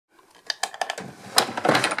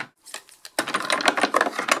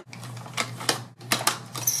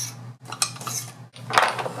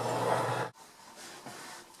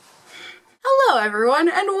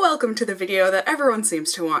everyone, and welcome to the video that everyone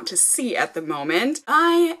seems to want to see at the moment.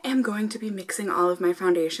 I am going to be mixing all of my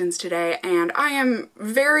foundations today, and I am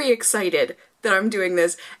very excited that I'm doing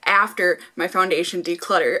this after my foundation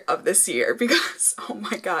declutter of this year because, oh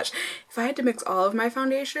my gosh, if I had to mix all of my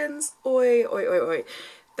foundations, oi,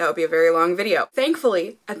 that would be a very long video.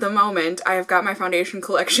 Thankfully, at the moment, I have got my foundation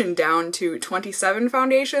collection down to 27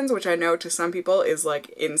 foundations, which I know to some people is like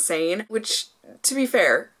insane, which, to be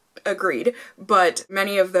fair, agreed, but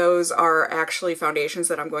many of those are actually foundations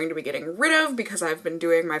that I'm going to be getting rid of because I've been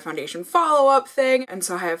doing my foundation follow-up thing, and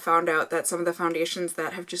so I have found out that some of the foundations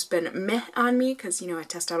that have just been meh on me, because, you know, I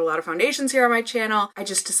test out a lot of foundations here on my channel, I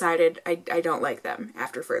just decided I don't like them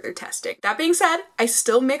after further testing. That being said, I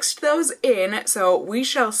still mixed those in, so we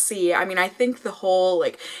shall see. I mean, I think the whole,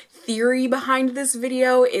 like, theory behind this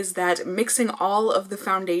video is that mixing all of the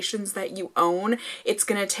foundations that you own, it's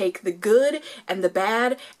gonna take the good and the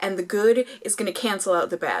bad, and the good is gonna cancel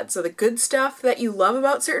out the bad. So the good stuff that you love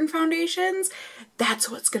about certain foundations, that's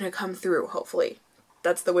what's gonna come through, hopefully.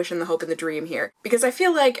 That's the wish and the hope and the dream here. Because I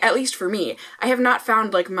feel like, at least for me, I have not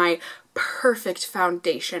found like my perfect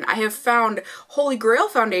foundation. I have found holy grail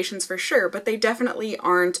foundations for sure, but they definitely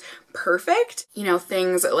aren't perfect. You know,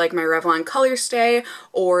 things like my Revlon Color Stay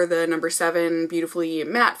or the No. 7 Beautifully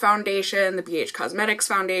Matte Foundation, the BH Cosmetics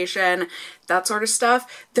foundation, that sort of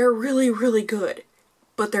stuff, they're really, really good,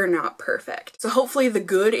 but they're not perfect. So hopefully the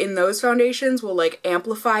good in those foundations will like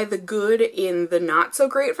amplify the good in the not so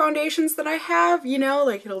great foundations that I have, you know,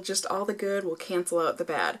 like it'll just, all the good will cancel out the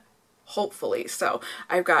bad. Hopefully. So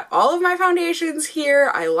I've got all of my foundations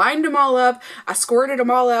here, I lined them all up, I squirted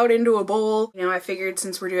them all out into a bowl. You know, I figured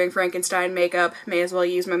since we're doing Frankenstein makeup, may as well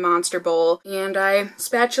use my monster bowl, and I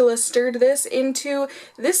spatula stirred this into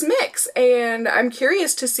this mix, and I'm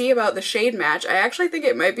curious to see about the shade match. I actually think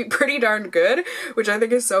it might be pretty darn good, which I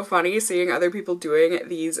think is so funny seeing other people doing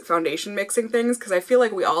these foundation mixing things, because I feel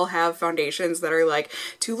like we all have foundations that are like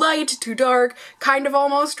too light, too dark, kind of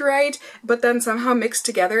almost right, but then somehow mixed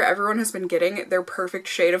together everyone has been getting their perfect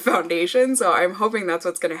shade of foundation, so I'm hoping that's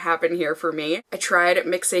what's gonna happen here for me. I tried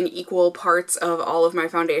mixing equal parts of all of my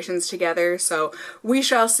foundations together, so we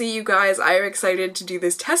shall see, you guys. I am excited to do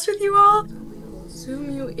this test with you all. Zoom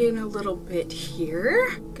you in a little bit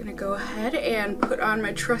here. Gonna go ahead and put on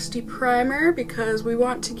my trusty primer because we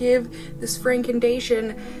want to give this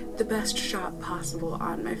Frankendation the best shot possible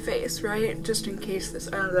on my face, right? Just in case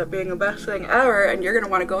this ends up being the best thing ever and you're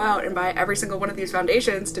gonna want to go out and buy every single one of these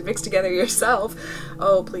foundations to mix together yourself.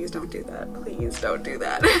 Oh, please don't do that. Please don't do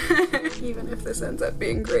that. Even if this ends up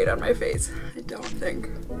being great on my face, I don't think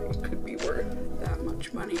it could be worth that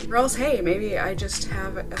much money. Or else, hey, maybe I just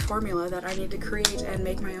have a formula that I need to create and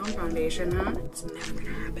make my own foundation, huh? It's never gonna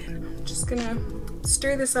happen. I'm just gonna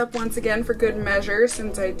stir this up once again for good measure,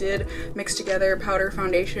 since I did mix together powder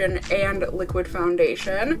foundation and liquid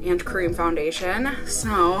foundation and cream foundation.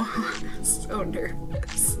 So, so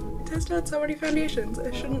nervous. I test out so many foundations. I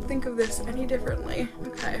shouldn't think of this any differently.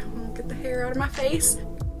 Okay, I'll get the hair out of my face.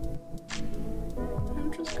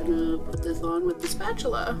 I'm just gonna put this on with the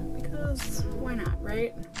spatula because why not,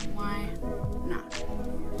 right? Why not?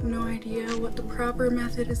 No idea what the proper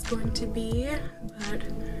method is going to be, but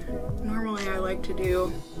normally I like to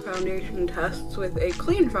do foundation tests with a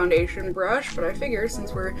clean foundation brush, but I figure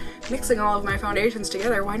since we're mixing all of my foundations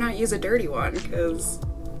together, why not use a dirty one? Because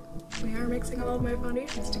we are mixing all of my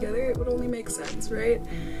foundations together, it would only make sense, right?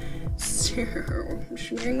 So I'm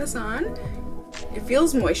smearing this on. It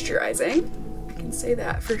feels moisturizing, I can say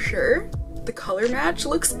that for sure. The color match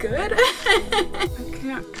looks good. I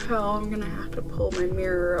can't tell. I'm gonna have to pull my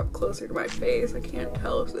mirror up closer to my face. I can't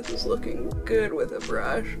tell if this is looking good with a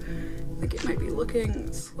brush. I think it might be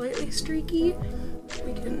looking slightly streaky.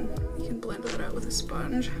 We can blend that out with a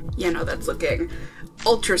sponge. Yeah, no, that's looking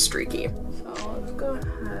ultra streaky. So let's go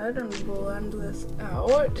ahead and blend this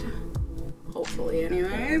out. Hopefully,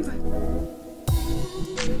 anyways.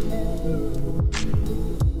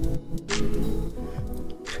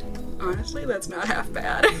 Honestly, that's not half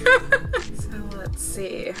bad. So let's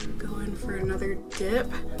see. Go in for another dip.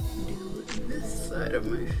 Do this side of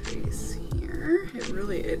my face here.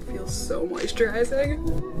 It feels so moisturizing.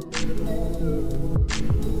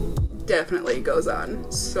 Definitely goes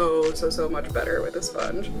on so much better with a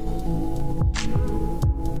sponge.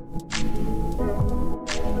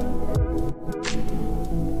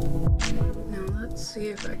 Now let's see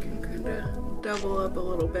if I can kind of double up a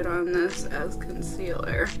little bit on this as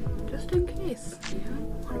concealer. Just in case, you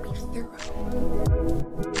know, I want to be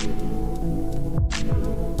thorough.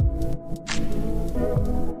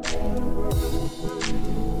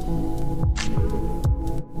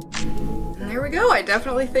 And there we go, I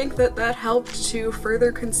definitely think that that helped to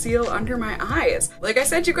further conceal under my eyes. Like I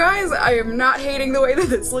said, you guys, I am not hating the way that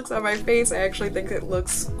this looks on my face. I actually think it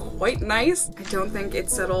looks quite nice. I don't think it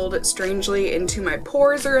settled strangely into my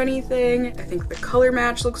pores or anything. I think the color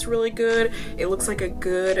match looks really good. It looks like a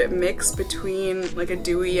good mix between like a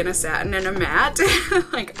dewy and a satin and a matte.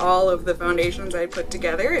 Like all of the foundations I put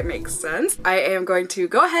together, it makes sense. I am going to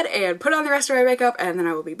go ahead and put on the rest of my makeup, and then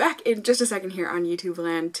I will be back in just a second here on YouTube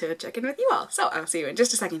land to check in with you all. So I'll see you in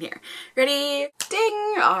just a second here. Ready?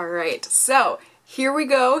 Ding! All right, so here we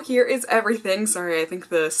go. Here is everything. Sorry, I think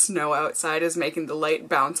the snow outside is making the light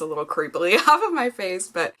bounce a little creepily off of my face,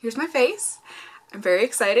 but here's my face. I'm very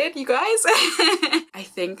excited, you guys. I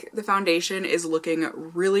think the foundation is looking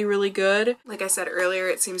really, really good. Like I said earlier,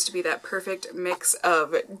 it seems to be that perfect mix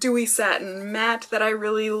of dewy satin matte that I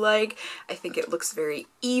really like. I think it looks very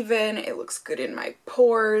even. It looks good in my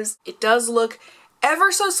pores. It does look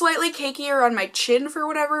ever so slightly cakier on my chin for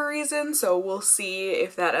whatever reason, so we'll see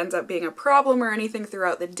if that ends up being a problem or anything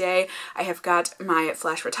throughout the day. I have got my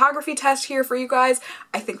flash photography test here for you guys.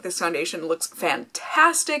 I think this foundation looks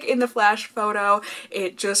fantastic in the flash photo.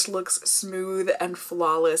 It just looks smooth and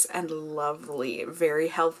flawless and lovely. Very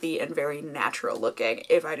healthy and very natural looking,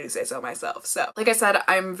 if I do say so myself. So, like I said,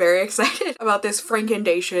 I'm very excited about this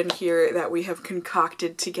Frankendation here that we have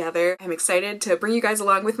concocted together. I'm excited to bring you guys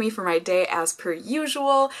along with me for my day as per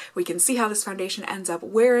usual. We can see how this foundation ends up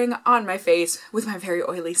wearing on my face with my very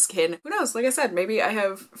oily skin. Who knows? Like I said, maybe I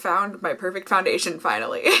have found my perfect foundation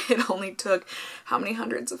finally. It only took how many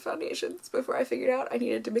hundreds of foundations before I figured out I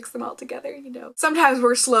needed to mix them all together, you know. Sometimes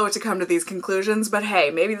we're slow to come to these conclusions, but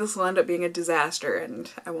hey, maybe this will end up being a disaster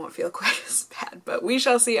and I won't feel quite as bad, but we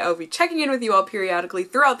shall see. I'll be checking in with you all periodically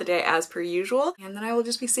throughout the day as per usual, and then I will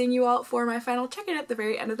just be seeing you all for my final check-in at the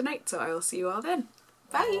very end of the night, so I will see you all then.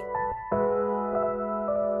 Bye!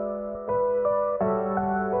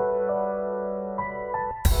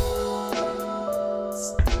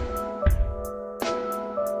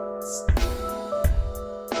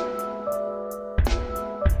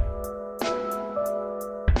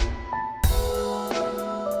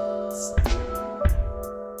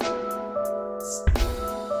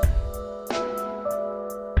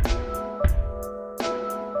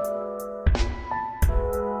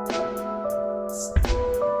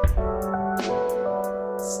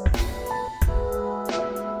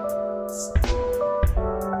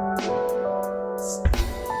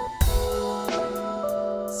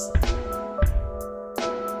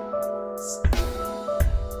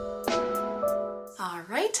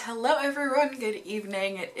 Hello everyone, good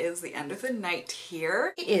evening. It is the end of the night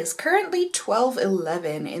here. It is currently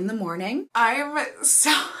 12:11 in the morning. This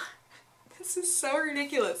is so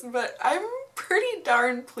ridiculous, but I'm pretty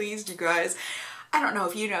darn pleased, you guys. I don't know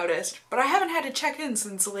if you noticed, but I haven't had to check in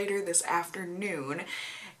since later this afternoon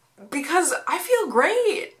because I feel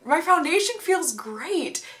great. My foundation feels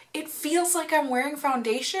great. It feels like I'm wearing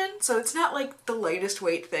foundation, so it's not like the lightest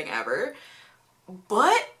weight thing ever,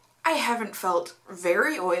 but I haven't felt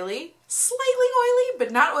very oily, slightly oily,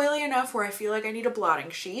 but not oily enough where I feel like I need a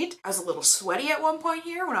blotting sheet. I was a little sweaty at one point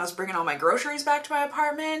here when I was bringing all my groceries back to my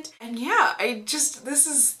apartment. And yeah, this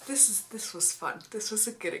was fun. This was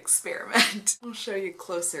a good experiment. I'll show you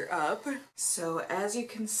closer up. So as you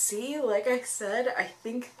can see, like I said, I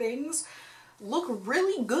think things look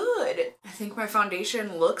really good. I think my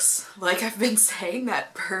foundation looks, like I've been saying,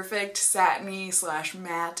 that perfect satiny /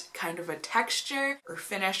 matte kind of a texture or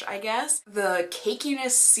finish, I guess. The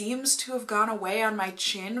cakiness seems to have gone away on my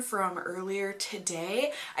chin from earlier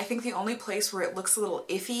today. I think the only place where it looks a little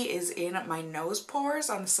iffy is in my nose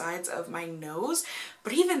pores on the sides of my nose,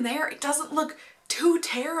 but even there it doesn't look too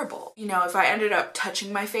terrible. You know, if I ended up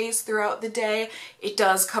touching my face throughout the day, it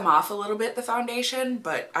does come off a little bit, the foundation,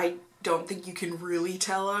 but I don't think you can really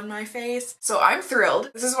tell on my face. So I'm thrilled.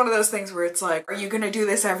 This is one of those things where it's like, are you gonna do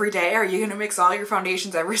this every day? Are you gonna mix all your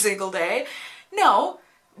foundations every single day? No,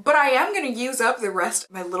 but I am gonna use up the rest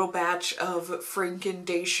of my little batch of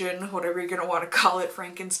Frankendation, whatever you're gonna want to call it,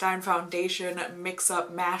 Frankenstein foundation, mix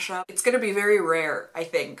up, mash up. It's gonna be very rare, I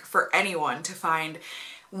think, for anyone to find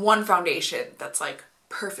one foundation that's like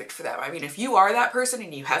perfect for them. I mean, if you are that person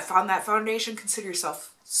and you have found that foundation, consider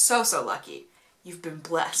yourself so lucky. You've been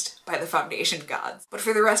blessed by the foundation gods. But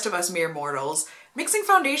for the rest of us mere mortals, Mixing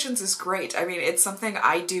foundations is great. I mean, it's something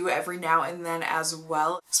I do every now and then as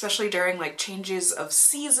well, especially during like changes of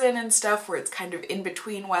season and stuff where it's kind of in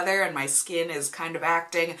between weather and my skin is kind of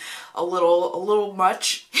acting a little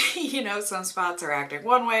much. You know, some spots are acting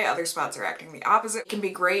one way, other spots are acting the opposite. It can be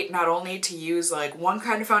great not only to use like one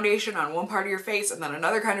kind of foundation on one part of your face and then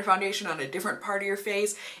another kind of foundation on a different part of your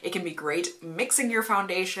face. It can be great mixing your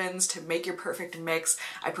foundations to make your perfect mix.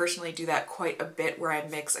 I personally do that quite a bit where I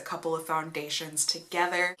mix a couple of foundations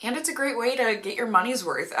together, and it's a great way to get your money's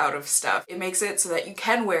worth out of stuff. It makes it so that you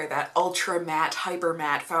can wear that ultra matte, hyper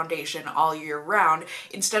matte foundation all year round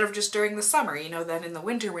instead of just during the summer. You know, then in the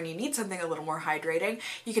winter when you need something a little more hydrating,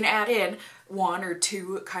 you can add in one or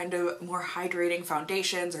two kind of more hydrating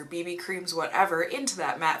foundations or BB creams, whatever, into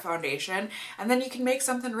that matte foundation, and then you can make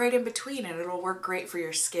something right in between and it'll work great for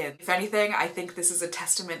your skin. If anything, I think this is a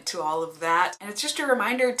testament to all of that, and it's just a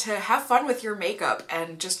reminder to have fun with your makeup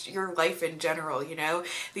and just your life in general, you know?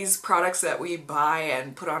 These products that we buy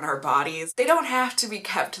and put on our bodies, they don't have to be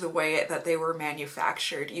kept the way that they were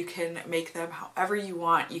manufactured. You can make them however you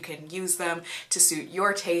want. You can use them to suit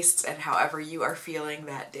your tastes and however you are feeling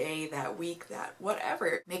that day, that week, that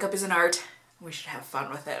whatever. Makeup is an art. We should have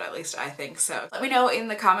fun with it, at least I think so. Let me know in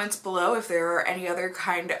the comments below if there are any other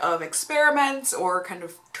kind of experiments or kind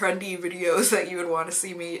of trendy videos that you would want to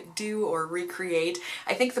see me do or recreate.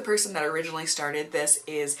 I think the person that originally started this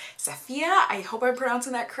is Safia. I hope I'm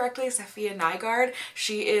pronouncing that correctly. Safia Nygaard.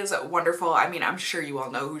 She is wonderful. I mean, I'm sure you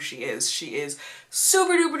all know who she is. She is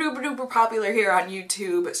super duper duper duper popular here on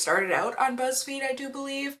YouTube. Started out on BuzzFeed, I do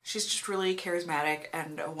believe. She's just really charismatic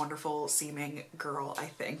and a wonderful seeming girl, I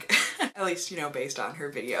think. At least, you know, based on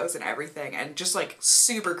her videos and everything, and just like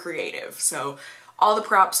super creative. So all the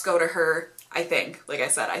props go to her. I think, like I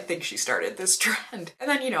said, I think she started this trend. And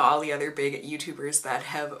then, you know, all the other big YouTubers that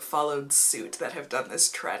have followed suit that have done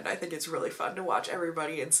this trend. I think it's really fun to watch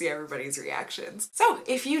everybody and see everybody's reactions. So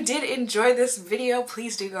if you did enjoy this video,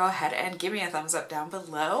 please do go ahead and give me a thumbs up down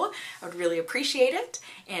below. I would really appreciate it.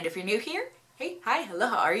 And if you're new here, hey, hi, hello,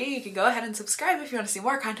 how are you? You can go ahead and subscribe if you want to see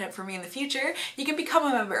more content from me in the future. You can become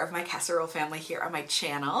a member of my casserole family here on my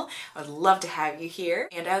channel. I would love to have you here.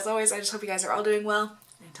 And as always, I just hope you guys are all doing well.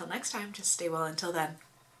 Until next time, just stay well until then.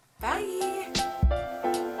 Bye!